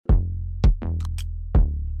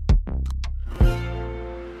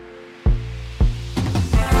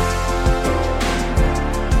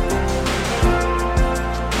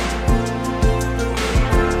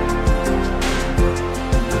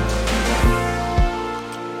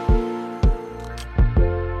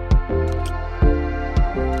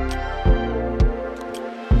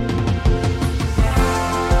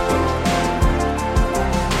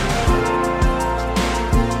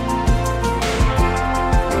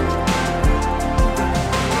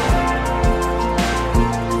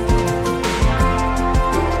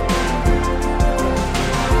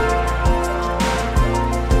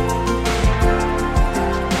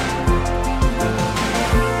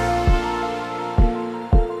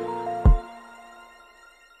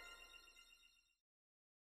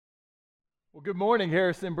Well, good morning,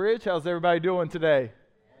 Harrison Bridge. How's everybody doing today?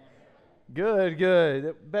 Good,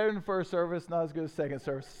 good. Better than the first service, not as good as second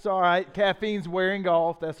service. It's all right. Caffeine's wearing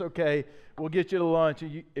off. That's okay. We'll get you to lunch.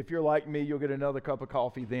 If you're like me, you'll get another cup of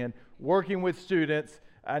coffee then. Working with students,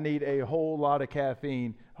 I need a whole lot of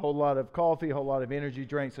caffeine, a whole lot of coffee, a whole lot of energy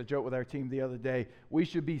drinks. I joked with our team the other day. We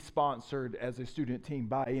should be sponsored as a student team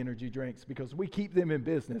by energy drinks because we keep them in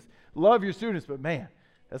business. Love your students, but man,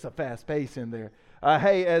 that's a fast pace in there.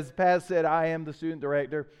 Hey, as Paz said, I am the student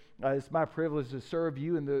director. It's my privilege to serve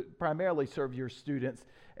you and primarily serve your students.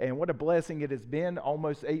 And what a blessing it has been,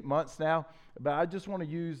 almost 8 months now. But I just want to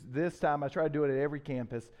use this time, I try to do it at every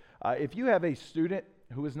campus. If you have a student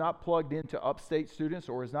who is not plugged into Upstate students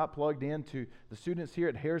or is not plugged into the students here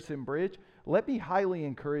at Harrison Bridge, let me highly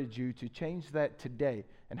encourage you to change that today.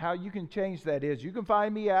 And how you can change that is you can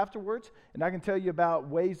find me afterwards, and I can tell you about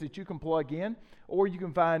ways that you can plug in, or you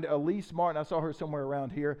can find Elise Martin. I saw her somewhere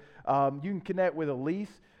around here. You can connect with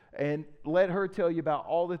Elise and let her tell you about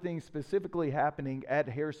all the things specifically happening at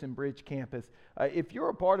Harrison Bridge campus. If you're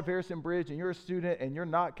a part of Harrison Bridge and you're a student and you're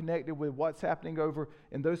not connected with what's happening over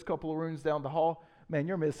in those couple of rooms down the hall, man,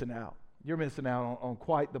 you're missing out. You're missing out on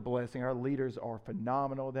quite the blessing. Our leaders are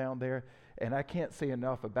phenomenal down there, and I can't say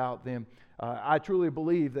enough about them. I truly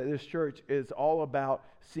believe that this church is all about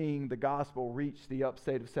seeing the gospel reach the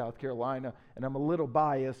upstate of South Carolina, and I'm a little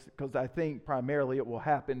biased because I think primarily it will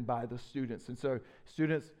happen by the students. And so,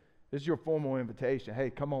 students, this is your formal invitation. Hey,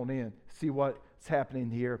 come on in, see what's happening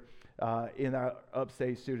here in our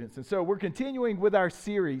upstate students. And so we're continuing with our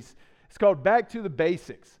series. It's called Back to the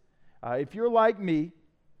Basics. If you're like me,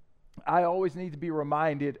 I always need to be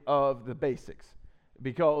reminded of the basics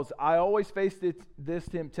because I always face this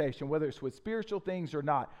temptation, whether it's with spiritual things or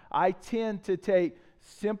not. I tend to take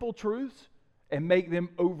simple truths and make them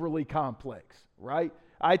overly complex, right?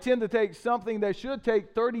 I tend to take something that should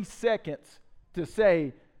take 30 seconds to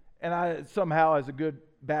say, and I somehow, as a good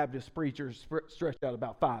Baptist preacher, stretched out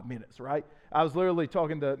about 5 minutes, right? I was literally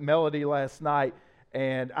talking to Melody last night,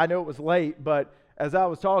 and I know it was late, but as I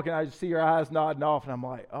was talking, I just see her eyes nodding off, and I'm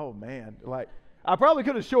like, oh, man. Like, I probably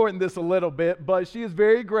could have shortened this a little bit, but she is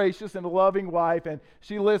very gracious and a loving wife, and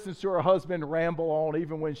she listens to her husband ramble on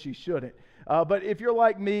even when she shouldn't. But if you're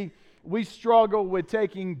like me, we struggle with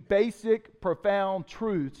taking basic, profound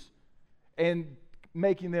truths and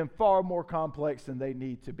making them far more complex than they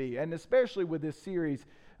need to be. And especially with this series,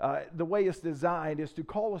 the way it's designed is to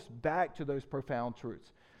call us back to those profound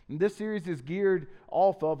truths. And this series is geared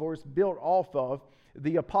off of, or it's built off of,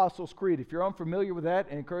 the Apostles' Creed. If you're unfamiliar with that,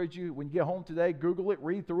 I encourage you, when you get home today, Google it,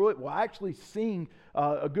 read through it. We'll actually sing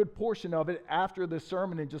a good portion of it after the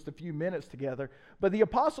sermon in just a few minutes together. But the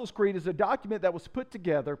Apostles' Creed is a document that was put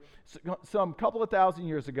together some couple of thousand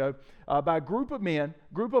years ago by a group of men,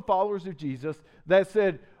 group of followers of Jesus, that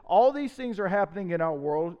said, all these things are happening in our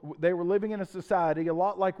world. They were living in a society a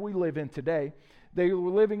lot like we live in today. They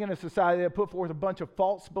were living in a society that put forth a bunch of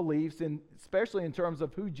false beliefs, and especially in terms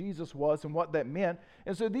of who Jesus was and what that meant.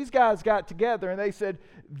 And so these guys got together and they said,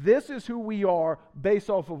 this is who we are based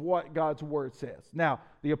off of what God's Word says. Now,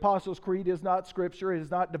 the Apostles' Creed is not Scripture. It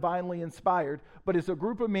is not divinely inspired, but it's a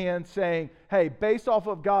group of men saying, hey, based off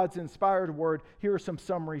of God's inspired Word, here are some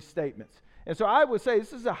summary statements. And so I would say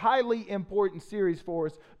this is a highly important series for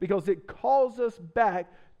us because it calls us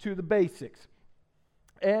back to the basics.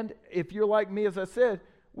 And if you're like me, as I said,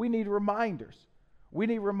 we need reminders. We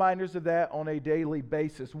need reminders of that on a daily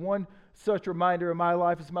basis. One such reminder in my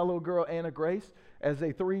life is my little girl, Anna Grace. As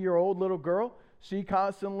a 3-year-old little girl, she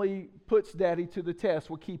constantly puts Daddy to the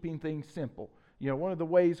test with keeping things simple. You know, one of the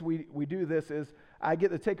ways we do this is I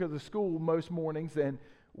get to take her to school most mornings, and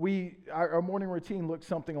our morning routine looks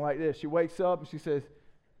something like this. She wakes up and she says,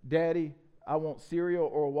 Daddy, I want cereal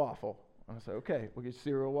or a waffle. And I say, okay, we'll get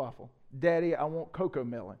cereal or waffle. Daddy, I want cocoa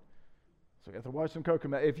melon. So I got to watch some cocoa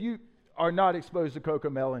melon. If you are not exposed to cocoa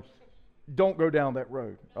melon, don't go down that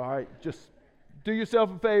road, all right? Just do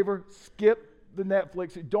yourself a favor, skip the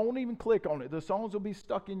Netflix. Don't even click on it. The songs will be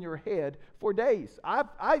stuck in your head for days.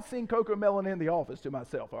 I sing cocoa melon in the office to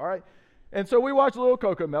myself, all right? And so we watch a little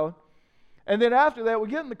cocoa melon. And then after that, we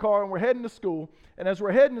get in the car and we're heading to school. And as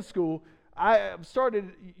we're heading to school, I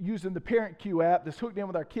started using the Parent Cue app that's hooked in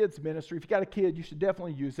with our kids ministry. If you got a kid, you should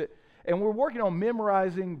definitely use it. And we're working on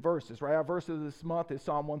memorizing verses, right? Our verse of this month is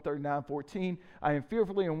Psalm 139:14. I am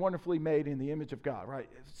fearfully and wonderfully made in the image of God, right?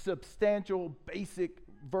 Substantial, basic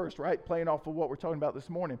verse, right? Playing off of what we're talking about this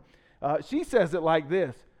morning. She says it like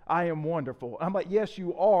this, I am wonderful. I'm like, yes,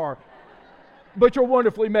 you are, but you're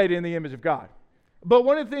wonderfully made in the image of God. But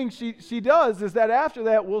one of the things she does is that after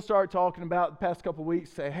that, we'll start talking about the past couple of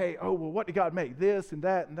weeks, say, hey, oh, well, what did God make? This and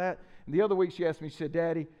that and that. And the other week she asked me, she said,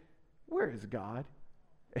 Daddy, where is God?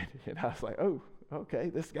 And I was like, oh, okay,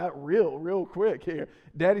 this got real quick here.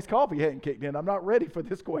 Daddy's coffee hadn't kicked in. I'm not ready for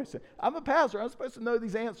this question. I'm a pastor. I'm supposed to know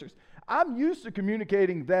these answers. I'm used to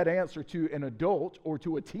communicating that answer to an adult or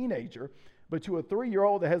to a teenager, but to a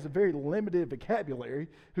 3-year-old that has a very limited vocabulary,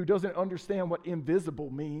 who doesn't understand what invisible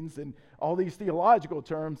means and all these theological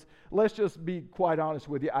terms, let's just be quite honest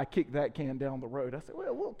with you. I kicked that can down the road. I said,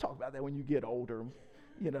 well, we'll talk about that when you get older.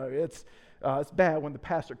 You know, it's bad when the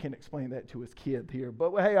pastor can't explain that to his kid here.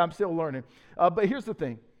 But hey, I'm still learning. But here's the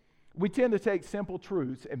thing. We tend to take simple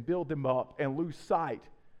truths and build them up and lose sight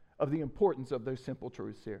of the importance of those simple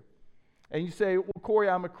truths here. And you say, well, Corey,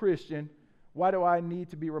 I'm a Christian. Why do I need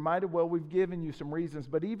to be reminded? Well, we've given you some reasons.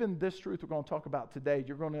 But even this truth we're going to talk about today,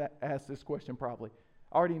 you're going to ask this question probably.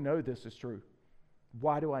 I already know this is true.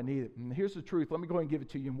 Why do I need it? And here's the truth. Let me go ahead and give it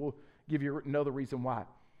to you, and we'll give you another reason why.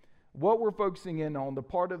 What we're focusing in on, the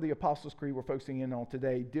part of the Apostles' Creed we're focusing in on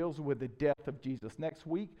today, deals with the death of Jesus. Next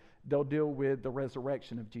week, they'll deal with the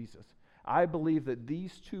resurrection of Jesus. I believe that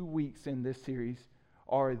these 2 weeks in this series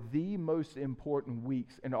are the most important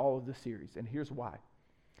weeks in all of the series. And here's why.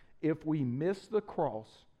 If we miss the cross,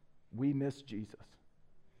 we miss Jesus.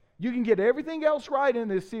 You can get everything else right in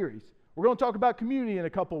this series. We're going to talk about community in a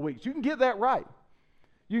couple of weeks. You can get that right.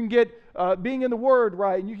 You can get being in the Word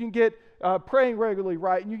right, and you can get praying regularly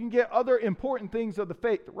right, and you can get other important things of the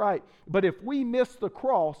faith right. But if we miss the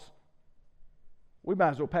cross, we might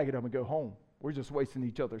as well pack it up and go home. We're just wasting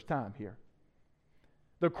each other's time here.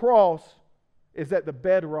 The cross is at the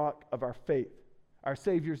bedrock of our faith. Our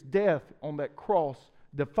Savior's death on that cross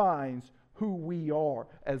defines who we are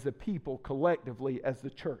as a people collectively, as the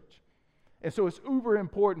church. And so it's uber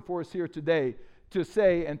important for us here today to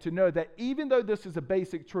say and to know that even though this is a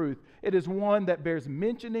basic truth, it is one that bears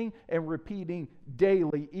mentioning and repeating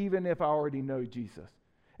daily, even if I already know Jesus.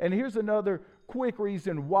 And here's another quick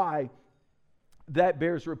reason why that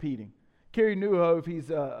bears repeating. Kerry Newhove, he's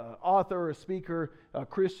an author, a speaker, a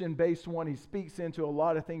Christian-based one. He speaks into a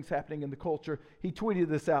lot of things happening in the culture. He tweeted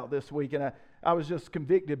this out this week, and I was just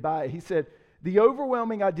convicted by it. He said, the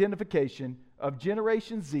overwhelming identification of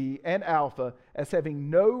Generation Z and Alpha as having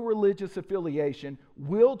no religious affiliation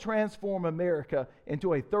will transform America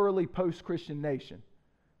into a thoroughly post-Christian nation.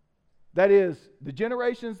 That is, the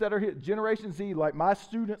generations that are here, Generation Z, like my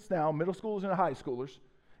students now, middle schoolers and high schoolers,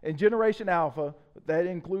 and Generation Alpha, that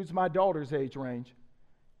includes my daughter's age range.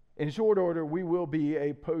 In short order, we will be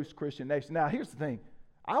a post-Christian nation. Now, here's the thing.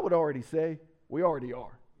 I would already say we already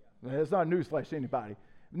are. It's not a newsflash to anybody.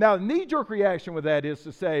 Now, the knee-jerk reaction with that is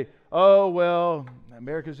to say, oh, well,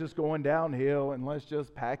 America's just going downhill, and let's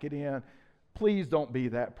just pack it in. Please don't be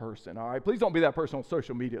that person, all right? Please don't be that person on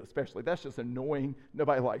social media especially. That's just annoying.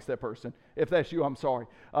 Nobody likes that person. If that's you, I'm sorry.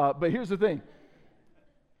 But here's the thing.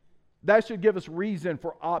 That should give us reason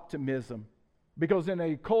for optimism, because in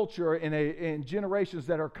a culture, in generations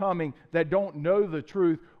that are coming that don't know the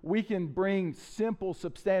truth, we can bring simple,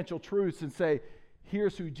 substantial truths and say,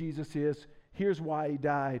 here's who Jesus is, here's why he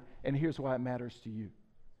died, and here's why it matters to you.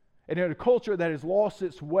 And in a culture that has lost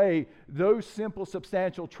its way, those simple,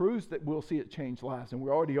 substantial truths, that we'll see it change lives, and we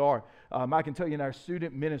already are. I can tell you in our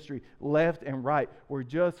student ministry, left and right, we're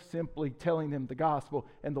just simply telling them the gospel,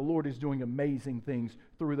 and the Lord is doing amazing things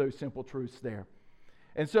through those simple truths there.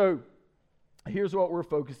 And so, here's what we're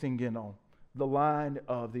focusing in on, the line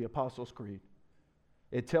of the Apostles' Creed.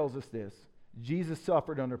 It tells us this: Jesus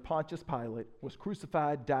suffered under Pontius Pilate, was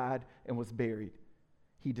crucified, died, and was buried.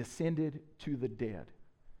 He descended to the dead.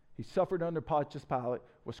 He suffered under Pontius Pilate,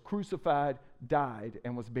 was crucified, died,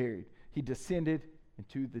 and was buried. He descended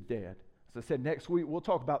into the dead. As I said, next week we'll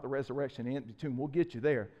talk about the resurrection and the tomb. We'll get you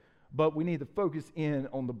there. But we need to focus in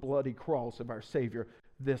on the bloody cross of our Savior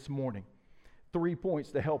this morning. 3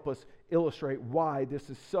 points to help us illustrate why this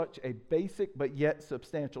is such a basic but yet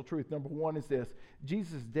substantial truth. Number one is this: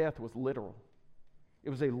 Jesus' death was literal.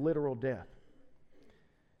 It was a literal death.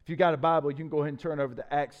 If you got a Bible, you can go ahead and turn over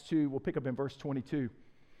to Acts 2. We'll pick up in verse 22.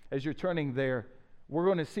 As you're turning there, we're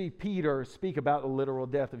going to see Peter speak about the literal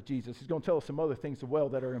death of Jesus. He's going to tell us some other things as well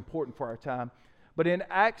that are important for our time. But in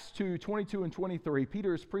Acts 2, 22 and 23,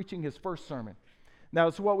 Peter is preaching his first sermon. Now,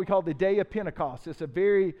 it's what we call the day of Pentecost. It's a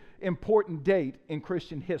very important date in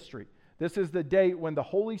Christian history. This is the date when the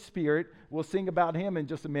Holy Spirit, we'll sing about him in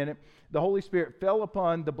just a minute, the Holy Spirit fell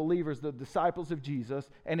upon the believers, the disciples of Jesus,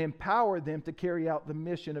 and empowered them to carry out the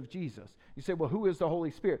mission of Jesus. You say, well, who is the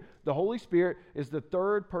Holy Spirit? The Holy Spirit is the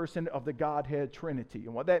third person of the Godhead Trinity.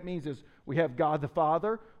 And what that means is we have God the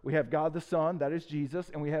Father, we have God the Son, that is Jesus,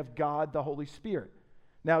 and we have God the Holy Spirit.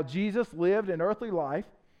 Now, Jesus lived an earthly life,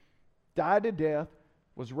 died a death,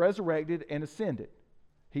 was resurrected, and ascended.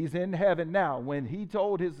 He's in heaven now. When he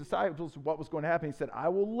told his disciples what was going to happen, he said, I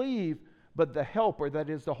will leave, but the helper, that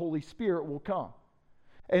is the Holy Spirit, will come.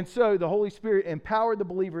 And so the Holy Spirit empowered the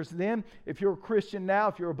believers then. If you're a Christian now,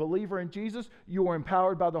 if you're a believer in Jesus, you are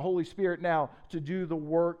empowered by the Holy Spirit now to do the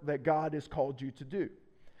work that God has called you to do.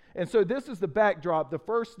 And so this is the backdrop, the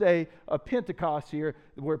first day of Pentecost here,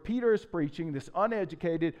 where Peter is preaching, this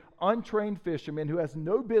uneducated, untrained fisherman who has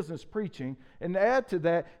no business preaching. And to add to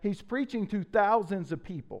that, he's preaching to thousands of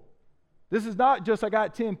people. This is not just, I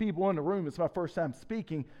got 10 people in the room, it's my first time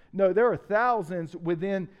speaking. No, there are thousands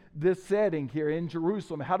within this setting here in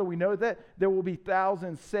Jerusalem. How do we know that? There will be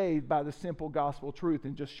thousands saved by the simple gospel truth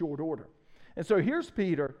in just short order. And so here's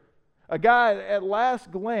Peter, a guy at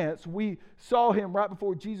last glance, we saw him right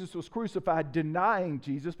before Jesus was crucified denying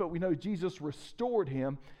Jesus, but we know Jesus restored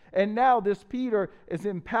him. And now this Peter is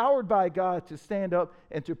empowered by God to stand up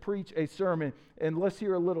and to preach a sermon. And let's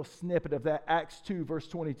hear a little snippet of that. Acts 2, verse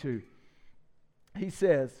 22. He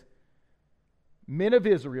says, Men of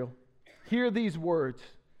Israel, hear these words.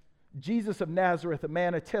 Jesus of Nazareth, a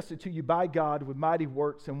man attested to you by God with mighty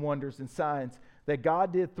works and wonders and signs that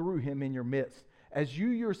God did through him in your midst. As you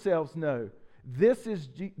yourselves know, this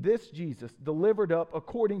Jesus, delivered up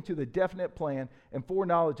according to the definite plan and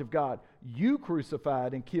foreknowledge of God, you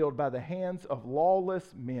crucified and killed by the hands of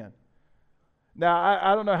lawless men. Now,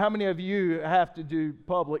 I don't know how many of you have to do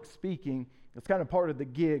public speaking. It's kind of part of the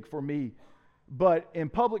gig for me. But in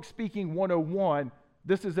Public Speaking 101,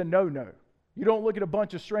 this is a no-no. You don't look at a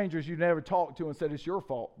bunch of strangers you never talked to and said it's your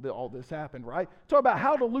fault that all this happened, right? Talk about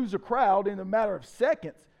how to lose a crowd in a matter of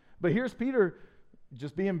seconds. But here's Peter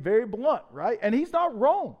just being very blunt, right? And he's not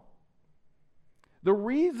wrong. The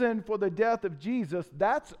reason for the death of Jesus,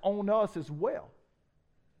 that's on us as well.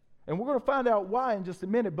 And we're going to find out why in just a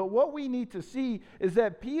minute. But what we need to see is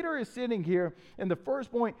that Peter is sitting here in the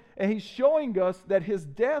first point, and he's showing us that his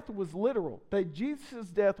death was literal, that Jesus'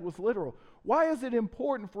 death was literal. Why is it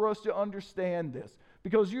important for us to understand this?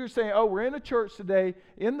 Because you're saying, oh, we're in a church today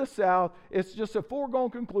in the South. It's just a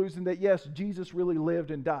foregone conclusion that, yes, Jesus really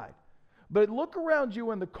lived and died. But look around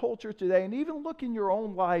you in the culture today, and even look in your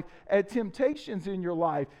own life at temptations in your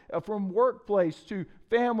life, from workplace to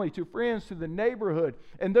family to friends to the neighborhood.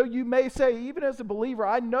 And though you may say, even as a believer,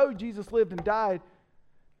 I know Jesus lived and died,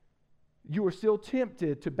 you are still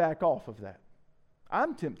tempted to back off of that.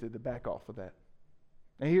 I'm tempted to back off of that.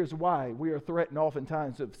 And here's why. We are threatened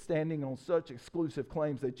oftentimes of standing on such exclusive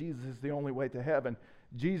claims that Jesus is the only way to heaven.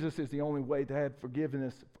 Jesus is the only way to have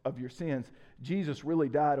forgiveness of your sins. Jesus really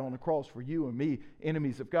died on the cross for you and me,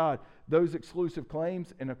 enemies of God. Those exclusive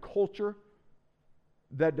claims in a culture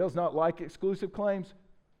that does not like exclusive claims,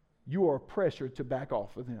 you are pressured to back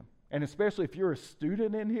off of them. And especially if you're a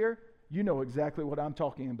student in here, you know exactly what I'm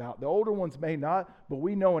talking about. The older ones may not, but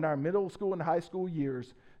we know in our middle school and high school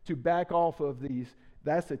years to back off of these,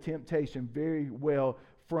 that's a temptation very well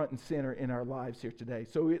front and center in our lives here today.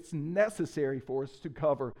 So it's necessary for us to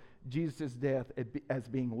cover Jesus' death as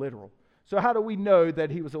being literal. So how do we know that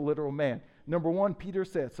he was a literal man? Number one, Peter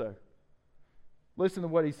said so. Listen to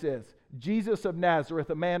what he says. Jesus of Nazareth,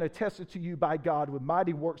 a man attested to you by God with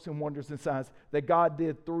mighty works and wonders and signs that God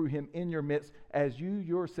did through him in your midst, as you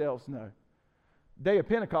yourselves know. The day of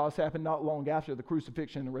Pentecost happened not long after the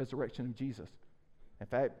crucifixion and resurrection of Jesus. In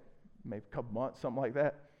fact, maybe a couple months, something like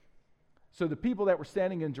that. So the people that were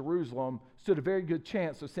standing in Jerusalem stood a very good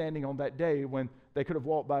chance of standing on that day when they could have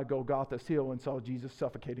walked by Golgotha's hill and saw Jesus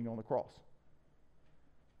suffocating on the cross.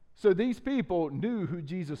 So these people knew who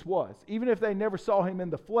Jesus was. Even if they never saw him in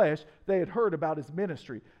the flesh, they had heard about his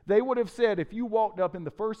ministry. They would have said, if you walked up in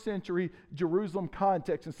the first century Jerusalem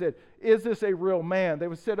context and said, is this a real man? They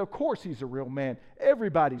would have said, of course he's a real man.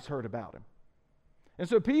 Everybody's heard about him. And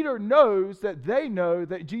so Peter knows that they know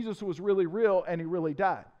that Jesus was really real and he really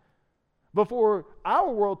died. But for our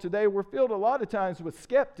world today, we're filled a lot of times with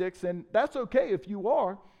skeptics, and that's okay if you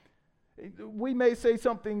are. We may say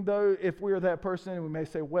something, though, if we're that person, and we may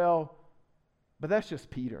say, well, but that's just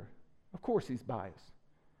Peter. Of course he's biased.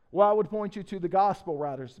 Well, I would point you to the gospel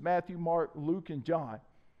writers, Matthew, Mark, Luke, and John.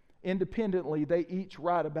 Independently, they each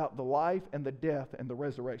write about the life and the death and the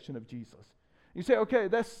resurrection of Jesus. You say, okay,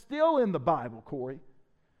 that's still in the Bible, Corey.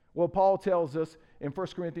 Well, Paul tells us in 1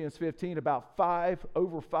 Corinthians 15 about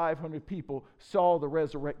over 500 people saw the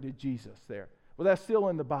resurrected Jesus there. Well, that's still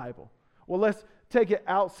in the Bible. Well, let's take it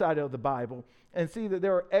outside of the Bible and see that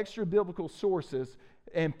there are extra biblical sources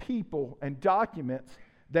and people and documents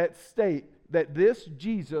that state that this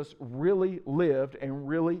Jesus really lived and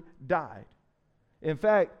really died. In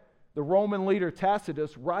fact, the Roman leader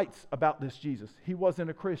Tacitus writes about this Jesus. He wasn't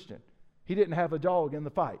a Christian. He didn't have a dog in the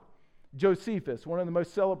fight. Josephus, one of the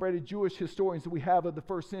most celebrated Jewish historians that we have of the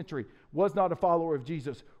first century, was not a follower of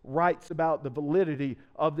Jesus, writes about the validity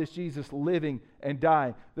of this Jesus living and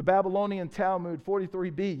dying. The Babylonian Talmud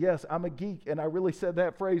 43b, yes, I'm a geek, and I really said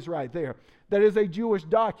that phrase right there. That is a Jewish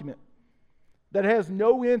document that has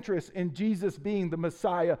no interest in Jesus being the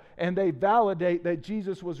Messiah, and they validate that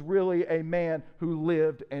Jesus was really a man who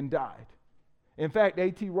lived and died. In fact,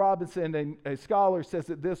 A.T. Robinson, a scholar, says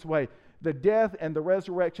it this way: the death and the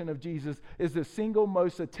resurrection of Jesus is the single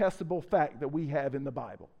most attestable fact that we have in the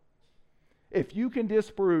Bible. If you can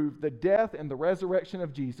disprove the death and the resurrection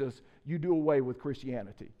of Jesus, you do away with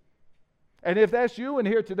Christianity. And if that's you in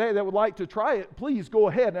here today that would like to try it, please go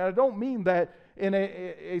ahead. And I don't mean that in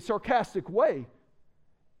a sarcastic way,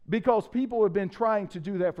 because people have been trying to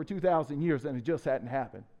do that for 2,000 years and it just hadn't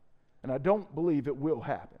happened. And I don't believe it will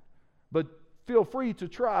happen. But feel free to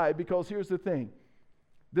try, because here's the thing.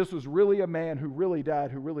 This was really a man who really died,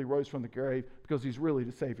 who really rose from the grave, because he's really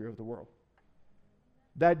the Savior of the world.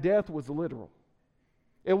 That death was literal.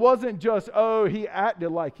 It wasn't just, oh, he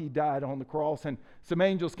acted like he died on the cross and some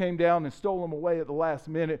angels came down and stole him away at the last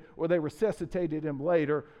minute, or they resuscitated him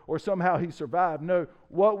later, or somehow he survived. No,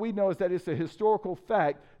 what we know is that it's a historical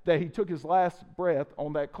fact that he took his last breath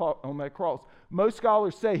on that cross. Most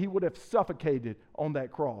scholars say he would have suffocated on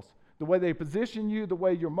that cross. The way they position you, the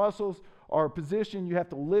way your muscles are positioned, you have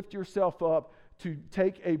to lift yourself up to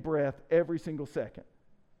take a breath every single second.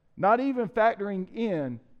 Not even factoring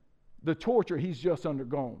in the torture he's just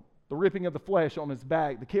undergone, the ripping of the flesh on his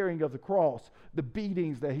back, the carrying of the cross, the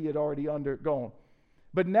beatings that he had already undergone.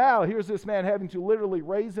 But now here's this man having to literally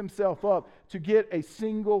raise himself up to get a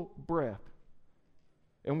single breath.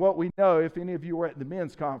 And what we know, if any of you were at the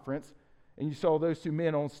men's conference and you saw those two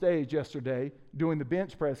men on stage yesterday doing the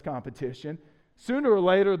bench press competition, sooner or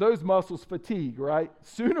later those muscles fatigue, right?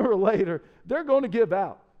 Sooner or later they're going to give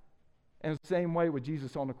out. And the same way with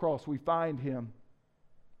Jesus on the cross, we find him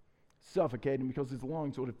suffocating because his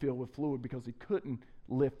lungs would have filled with fluid because he couldn't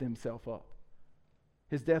lift himself up.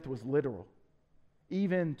 His death was literal.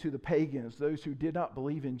 Even to the pagans, those who did not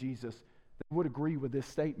believe in Jesus, they would agree with this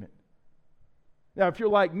statement. Now, if you're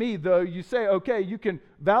like me, though, you say, okay, you can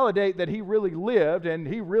validate that he really lived and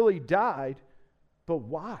he really died, but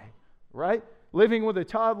why, right? Living with a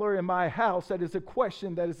toddler in my house, that is a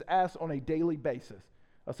question that is asked on a daily basis.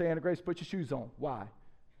 I'll say, Anna Grace, put your shoes on. Why?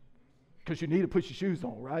 Because you need to put your shoes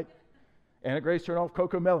on, right? Anna Grace, turn off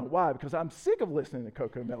Coco Melon. Why? Because I'm sick of listening to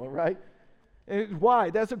Coco Melon, right? And why?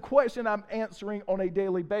 That's a question I'm answering on a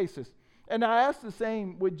daily basis. And I ask the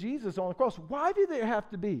same with Jesus on the cross. Why did it have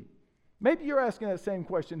to be? Maybe you're asking that same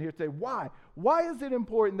question here today. Why? Why is it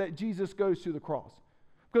important that Jesus goes to the cross?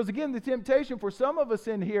 Because again, the temptation for some of us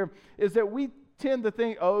in here is that we tend to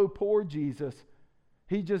think, oh, poor Jesus.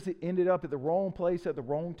 He just ended up at the wrong place at the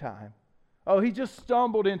wrong time. Oh, he just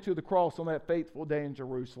stumbled into the cross on that fateful day in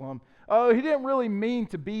Jerusalem. Oh, he didn't really mean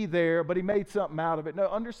to be there, but he made something out of it. No,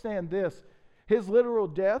 understand this. His literal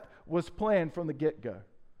death was planned from the get-go.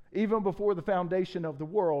 Even before the foundation of the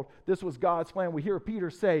world, this was God's plan. We hear Peter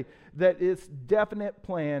say that it's definite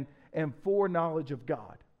plan and foreknowledge of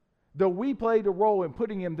God. Though we played a role in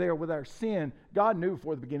putting him there with our sin, God knew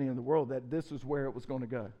before the beginning of the world that this was where it was going to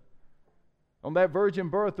go. On that virgin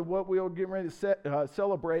birth of what we'll get ready to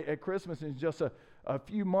celebrate at Christmas in just a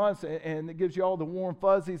few months, and it gives you all the warm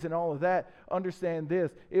fuzzies and all of that, understand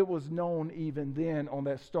this, it was known even then on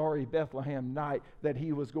that starry Bethlehem night that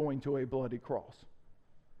he was going to a bloody cross.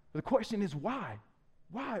 The question is why?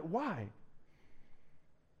 Why?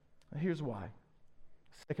 Here's why.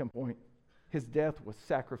 Second point, his death was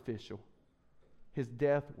sacrificial. His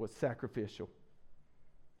death was sacrificial.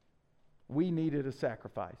 We needed a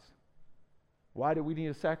sacrifice. Why do we need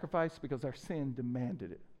a sacrifice? Because our sin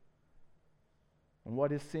demanded it. And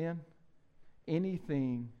what is sin?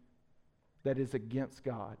 Anything that is against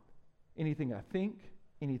God. Anything I think,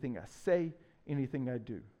 anything I say, anything I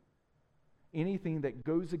do. Anything that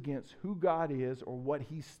goes against who God is or what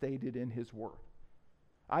he stated in his word.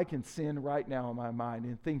 I can sin right now in my mind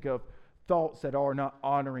and think of thoughts that are not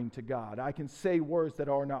honoring to God. I can say words that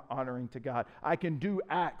are not honoring to God. I can do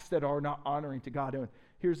acts that are not honoring to God. And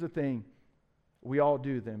here's the thing. We all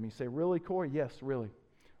do them. You say, really, Corey? Yes, really.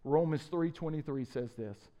 Romans 3:23 says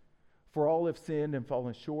this. For all have sinned and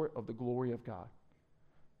fallen short of the glory of God.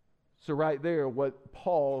 So right there, what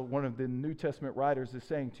Paul, one of the New Testament writers, is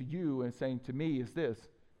saying to you and saying to me is this.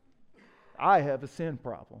 I have a sin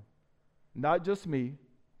problem. Not just me,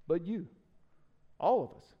 but you. All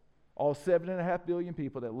of us. All 7.5 billion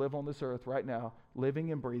people that live on this earth right now,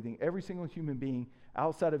 living and breathing, every single human being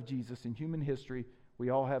outside of Jesus in human history, we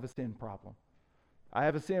all have a sin problem. I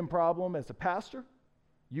have a sin problem as a pastor.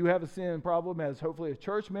 You have a sin problem as hopefully a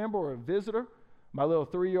church member or a visitor. My little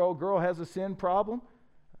 3-year-old girl has a sin problem.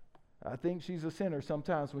 I think she's a sinner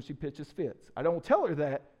sometimes when she pitches fits. I don't tell her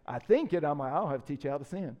that. I think it. I'm like, I don't have to teach you how to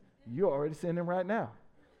sin. You're already sinning right now.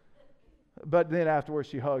 But then afterwards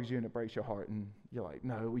she hugs you and it breaks your heart. And you're like,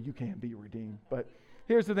 no, you can't be redeemed. But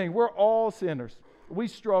here's the thing. We're all sinners. We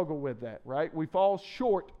struggle with that, right? We fall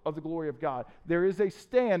short of the glory of God. There is a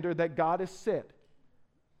standard that God has set.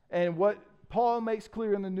 And what Paul makes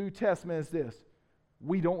clear in the New Testament is this.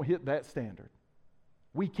 We don't hit that standard.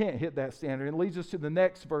 We can't hit that standard. And it leads us to the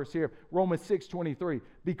next verse here, Romans 6:23.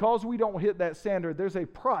 Because we don't hit that standard, there's a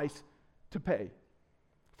price to pay.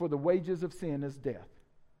 For the wages of sin is death.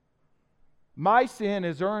 My sin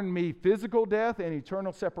has earned me physical death and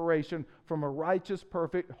eternal separation from a righteous,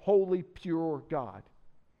 perfect, holy, pure God.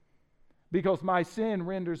 Because my sin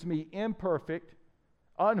renders me imperfect,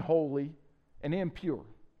 unholy, and impure.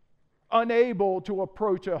 Unable to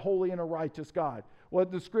approach a holy and a righteous God.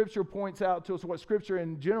 What the Scripture points out to us, what Scripture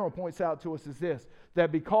in general points out to us is this,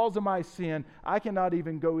 that because of my sin, I cannot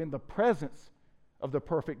even go in the presence of the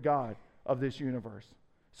perfect God of this universe.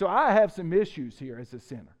 So I have some issues here as a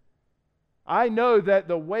sinner. I know that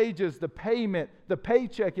the wages, the payment, the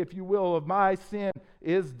paycheck, if you will, of my sin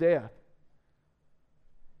is death.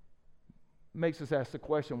 Makes us ask the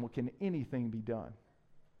question, well, can anything be done?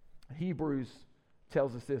 Hebrews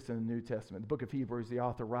tells us this in the New Testament. The book of Hebrews, the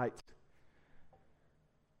author writes,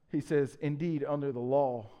 he says, indeed, under the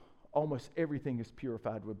law, almost everything is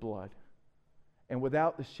purified with blood. And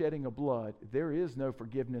without the shedding of blood, there is no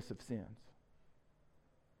forgiveness of sins.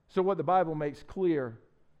 So what the Bible makes clear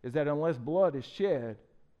is that unless blood is shed,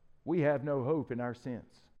 we have no hope in our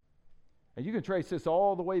sins. And you can trace this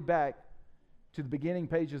all the way back to the beginning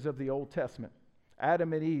pages of the Old Testament.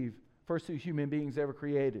 Adam and Eve, first two human beings ever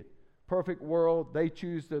created. Perfect world, they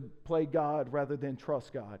choose to play God rather than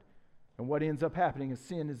trust God. And what ends up happening is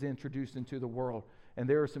sin is introduced into the world. And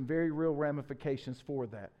there are some very real ramifications for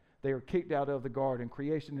that. They are kicked out of the garden.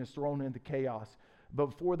 Creation is thrown into chaos. But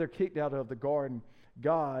before they're kicked out of the garden,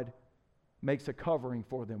 God makes a covering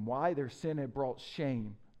for them. Why? Their sin had brought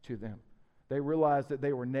shame to them. They realized that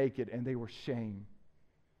they were naked and they were shamed.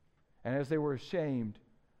 And as they were ashamed,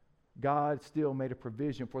 God still made a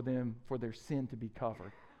provision for them for their sin to be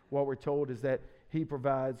covered. What we're told is that He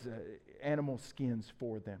provides animal skins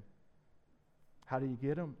for them. How do you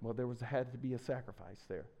get them? Well, had to be a sacrifice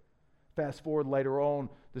there. Fast forward later on,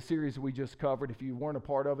 the series we just covered, if you weren't a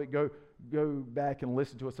part of it, go back and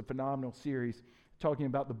listen to us, a phenomenal series talking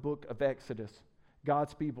about the book of Exodus.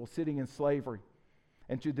 God's people sitting in slavery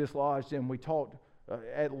and to dislodge them. We talked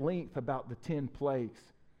at length about the 10 plagues.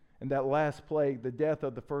 And that last plague, the death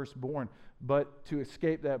of the firstborn. But to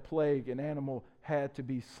escape that plague, an animal had to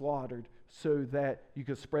be slaughtered so that you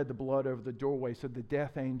could spread the blood over the doorway. So the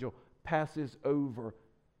death angel passes over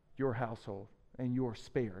your household and you're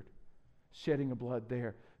spared. Shedding of blood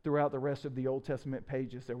there. Throughout the rest of the Old Testament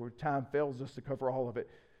pages, time fails us to cover all of it.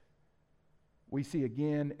 We see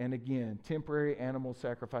again and again temporary animal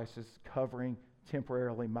sacrifices covering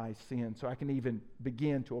temporarily my sin. So I can even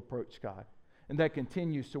begin to approach God. And that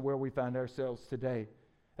continues to where we find ourselves today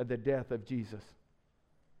at the death of Jesus.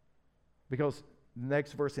 Because the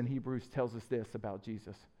next verse in Hebrews tells us this about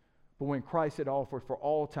Jesus. But when Christ had offered for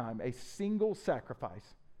all time a single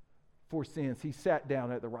sacrifice for sins, He sat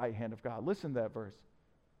down at the right hand of God. Listen to that verse.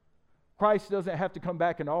 Christ doesn't have to come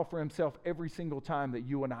back and offer Himself every single time that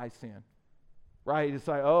you and I sin. Right? It's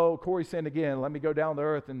like, oh, Corey sinned again. Let me go down to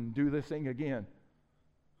earth and do this thing again.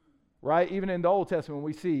 Right? Even in the Old Testament,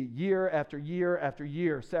 we see year after year after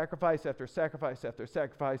year, sacrifice after sacrifice after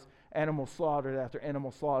sacrifice, animal slaughtered after animal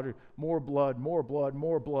slaughtered, more blood, more blood,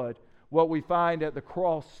 more blood. What we find at the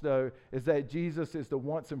cross, though, is that Jesus is the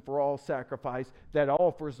once and for all sacrifice that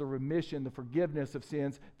offers the remission, the forgiveness of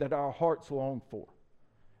sins that our hearts long for.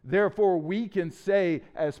 Therefore, we can say,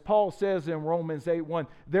 as Paul says in Romans 8:1,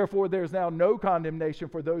 therefore there's now no condemnation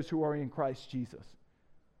for those who are in Christ Jesus.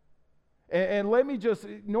 And let me just,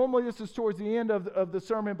 normally this is towards the end of the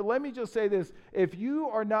sermon, but let me just say this. If you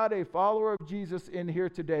are not a follower of Jesus in here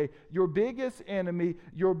today, your biggest enemy,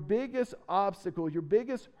 your biggest obstacle, your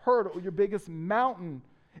biggest hurdle, your biggest mountain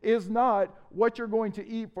is not what you're going to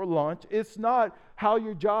eat for lunch. It's not how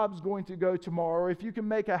your job's going to go tomorrow, or if you can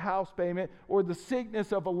make a house payment, or the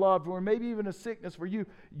sickness of a loved one, or maybe even a sickness for you.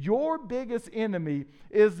 Your biggest enemy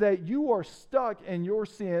is that you are stuck in your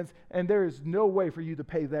sins, and there is no way for you to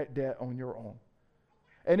pay that debt on your own.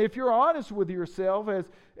 And if you're honest with yourself,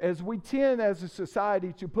 as we tend as a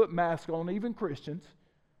society to put masks on, even Christians,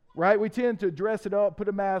 right? We tend to dress it up, put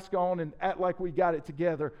a mask on, and act like we got it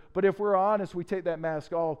together. But if we're honest, we take that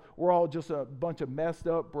mask off, we're all just a bunch of messed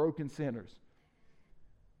up, broken sinners.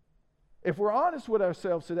 If we're honest with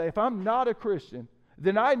ourselves today, if I'm not a Christian,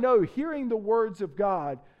 then I know, hearing the words of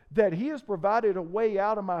God, that He has provided a way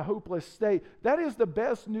out of my hopeless state. That is the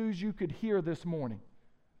best news you could hear this morning.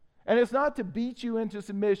 And it's not to beat you into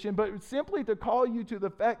submission, but simply to call you to the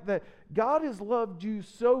fact that God has loved you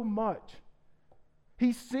so much.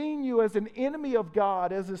 He's seen you as an enemy of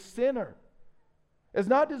God, as a sinner, as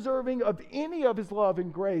not deserving of any of His love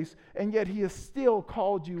and grace, and yet He has still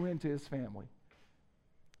called you into His family.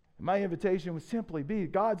 My invitation would simply be,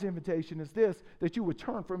 God's invitation is this, that you would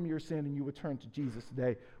turn from your sin and you would turn to Jesus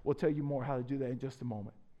today. We'll tell you more how to do that in just a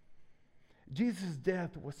moment. Jesus'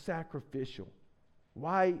 death was sacrificial.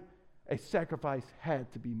 Why? A sacrifice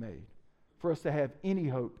had to be made for us to have any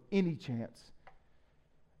hope, any chance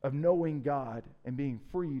of knowing God and being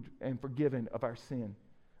freed and forgiven of our sin.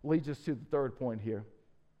 Leads us to the third point here.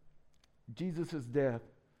 Jesus' death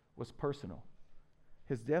was personal.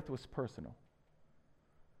 His death was personal.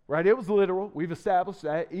 Right? It was literal. We've established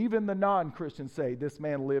that. Even the non-Christians say this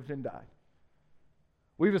man lived and died.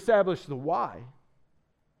 We've established the why.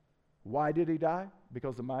 Why did He die?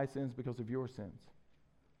 Because of my sins, because of your sins.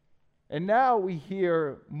 And now we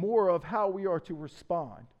hear more of how we are to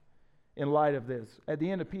respond in light of this. At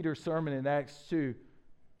the end of Peter's sermon in Acts 2,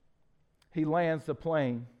 he lands the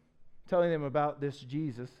plane telling them about this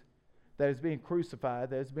Jesus that is being crucified,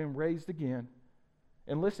 that has been raised again.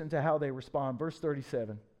 And listen to how they respond. Verse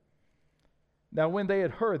 37. Now when they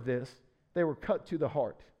had heard this, they were cut to the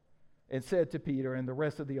heart and said to Peter and the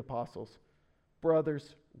rest of the apostles,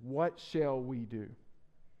 "Brothers, what shall we do?"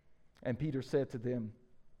 And Peter said to them,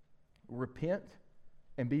 "Repent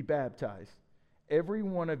and be baptized, every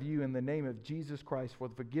one of you, in the name of Jesus Christ for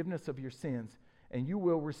the forgiveness of your sins, and you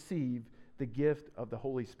will receive the gift of the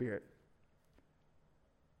Holy Spirit."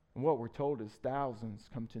 And what we're told is thousands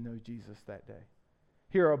come to know Jesus that day.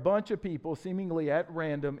 Here, a bunch of people, seemingly at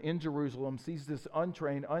random in Jerusalem, sees this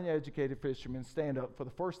untrained, uneducated fisherman stand up for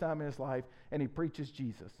the first time in his life, and he preaches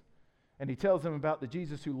Jesus. And he tells them about the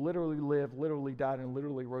Jesus who literally lived, literally died, and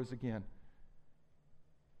literally rose again.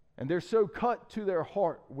 And they're so cut to their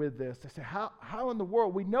heart with this. They say, how in the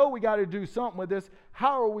world? We know we got to do something with this.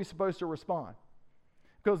 How are we supposed to respond?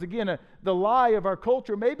 Because again, the lie of our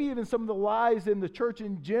culture, maybe even some of the lies in the church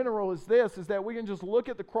in general is this, is that we can just look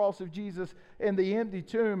at the cross of Jesus and the empty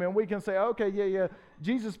tomb and we can say, okay, yeah,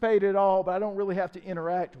 Jesus paid it all, but I don't really have to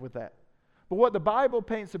interact with that. But what the Bible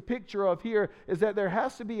paints a picture of here is that there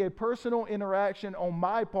has to be a personal interaction on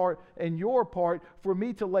my part and your part for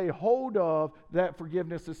me to lay hold of that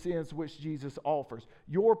forgiveness of sins which Jesus offers.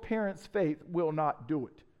 Your parents' faith will not do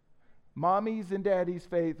it. Mommy's and daddy's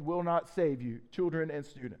faith will not save you, children and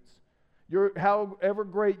students. However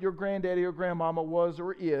great your granddaddy or grandmama was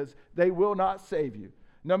or is, they will not save you.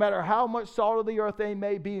 No matter how much salt of the earth they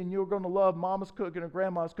may be, and you're going to love mama's cooking or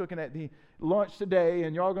grandma's cooking at the lunch today,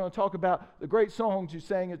 and y'all going to talk about the great songs you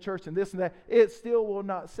sang at church and this and that, it still will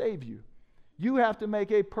not save you. You have to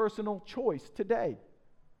make a personal choice today.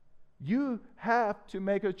 You have to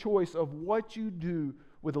make a choice of what you do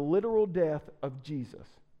with the literal death of Jesus.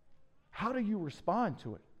 How do you respond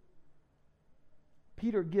to it?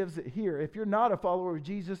 Peter gives it here. If you're not a follower of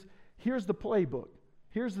Jesus, here's the playbook.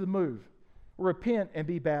 Here's the move. Repent and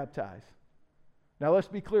be baptized. Now let's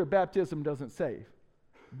be clear, baptism doesn't save.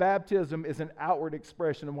 Baptism is an outward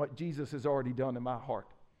expression of what Jesus has already done in my heart.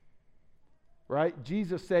 Right?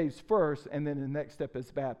 Jesus saves first, and then the next step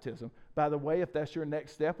is baptism. By the way, if that's your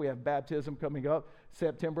next step, we have baptism coming up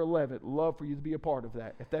September 11th. Love for you to be a part of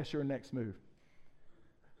that, if that's your next move.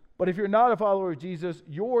 But if you're not a follower of Jesus,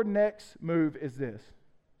 your next move is this: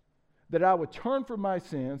 that I would turn from my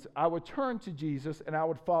sins, I would turn to Jesus, and I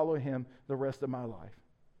would follow Him the rest of my life.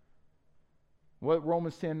 What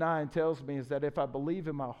Romans 10:9 tells me is that if I believe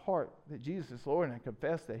in my heart that Jesus is Lord and I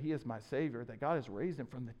confess that He is my Savior, that God has raised Him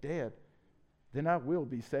from the dead, then I will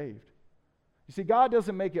be saved. You see, God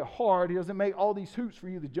doesn't make it hard. He doesn't make all these hoops for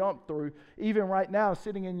you to jump through. Even right now,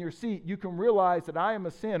 sitting in your seat, you can realize that I am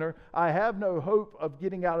a sinner. I have no hope of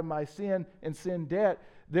getting out of my sin and sin debt.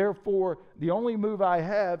 Therefore, the only move I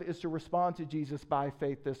have is to respond to Jesus by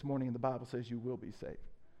faith this morning. And the Bible says you will be saved.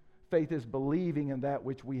 Faith is believing in that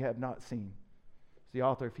which we have not seen, as the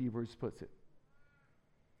author of Hebrews puts it.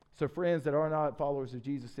 So friends that are not followers of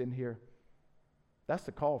Jesus in here, that's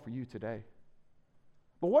the call for you today.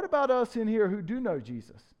 But what about us in here who do know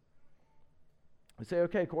Jesus? We say,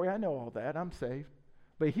 okay, Corey, I know all that. I'm saved.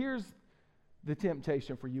 But here's the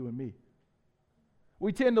temptation for you and me.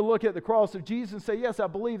 We tend to look at the cross of Jesus and say, yes, I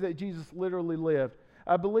believe that Jesus literally lived.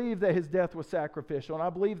 I believe that his death was sacrificial, and I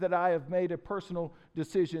believe that I have made a personal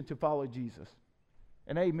decision to follow Jesus.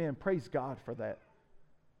 And amen, praise God for that.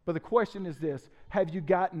 But the question is this: have you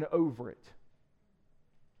gotten over it?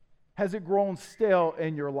 Has it grown stale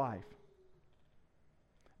in your life?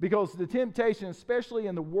 Because the temptation, especially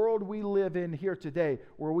in the world we live in here today,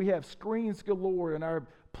 where we have screens galore and our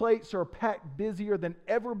plates are packed busier than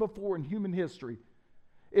ever before in human history,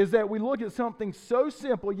 is that we look at something so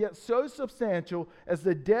simple yet so substantial as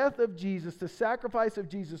the death of Jesus, the sacrifice of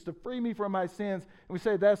Jesus to free me from my sins, and we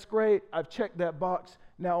say, that's great, I've checked that box,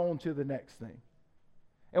 now on to the next thing.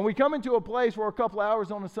 And we come into a place for a couple hours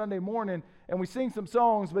on a Sunday morning and we sing some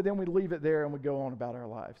songs, but then we leave it there and we go on about our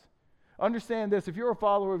lives. Understand this: if you're a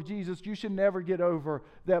follower of Jesus, you should never get over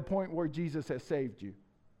that point where Jesus has saved you.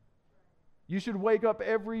 You should wake up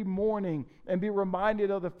every morning and be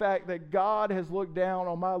reminded of the fact that God has looked down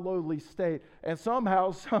on my lowly state and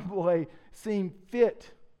somehow, some way, seen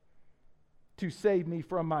fit to save me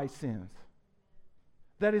from my sins.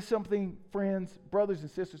 That is something, friends, brothers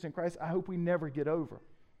and sisters in Christ, I hope we never get over.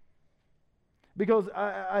 Because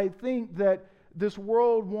I think that this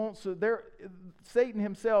world wants Satan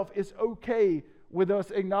himself is okay with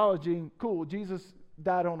us acknowledging, cool, Jesus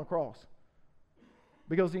died on the cross.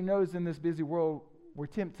 Because he knows in this busy world, we're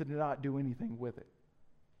tempted to not do anything with it.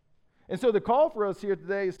 And so the call for us here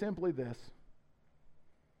today is simply this: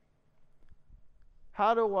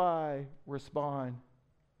 how do I respond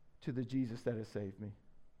to the Jesus that has saved me?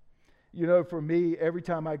 You know, for me, every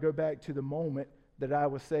time I go back to the moment that I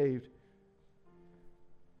was saved,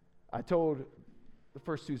 I told the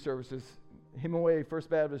first two services, Hemingway First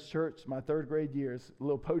Baptist Church, my third grade years, a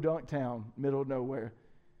little podunk town, middle of nowhere.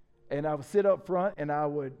 And I would sit up front and I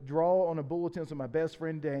would draw on a bulletin with my best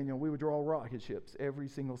friend Daniel. We would draw rocket ships every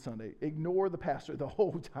single Sunday. Ignore the pastor the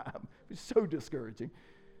whole time. It was so discouraging.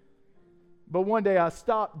 But one day I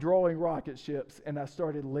stopped drawing rocket ships and I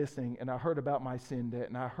started listening, and I heard about my sin debt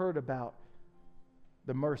and I heard about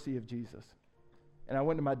the mercy of Jesus. And I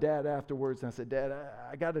went to my dad afterwards and I said, Dad,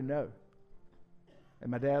 I got to know. And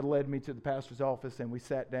my dad led me to the pastor's office and we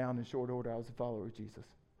sat down. In short order, I was a follower of Jesus.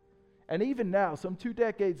 And even now, some 2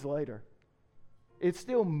 decades later, it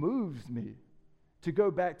still moves me to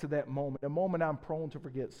go back to that moment, a moment I'm prone to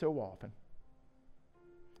forget so often.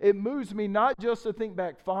 It moves me not just to think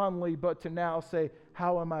back fondly, but to now say,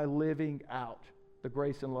 how am I living out the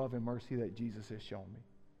grace and love and mercy that Jesus has shown me?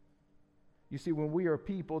 You see, when we are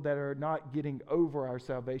people that are not getting over our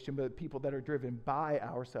salvation, but people that are driven by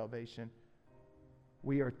our salvation,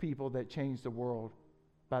 we are people that change the world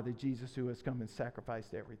by the Jesus who has come and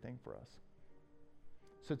sacrificed everything for us.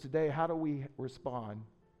 So today, how do we respond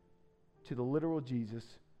to the literal Jesus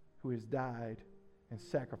who has died and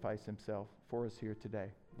sacrificed himself for us here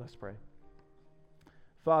today? Let's pray.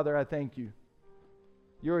 Father, I thank you.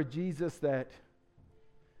 You're a Jesus that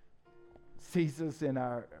sees us in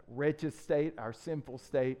our wretched state, our sinful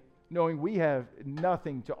state, knowing we have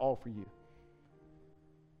nothing to offer you.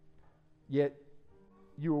 Yet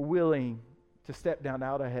you are willing to step down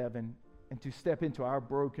out of heaven and to step into our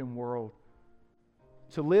broken world,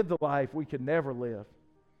 to live the life we could never live,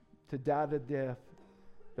 to die the death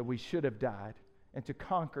that we should have died, and to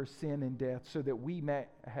conquer sin and death so that we may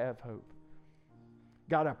have hope.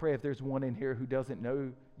 God, I pray if there's one in here who doesn't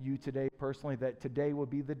know you today personally, that today will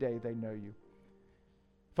be the day they know you.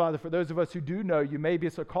 Father, for those of us who do know you, maybe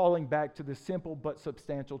it's a calling back to the simple but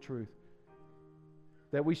substantial truth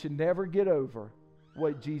that we should never get over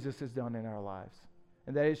what Jesus has done in our lives,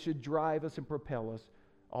 and that it should drive us and propel us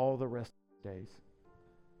all the rest of the days.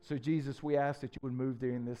 So Jesus, we ask that you would move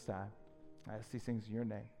during this time. I ask these things in your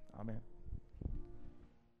name. Amen.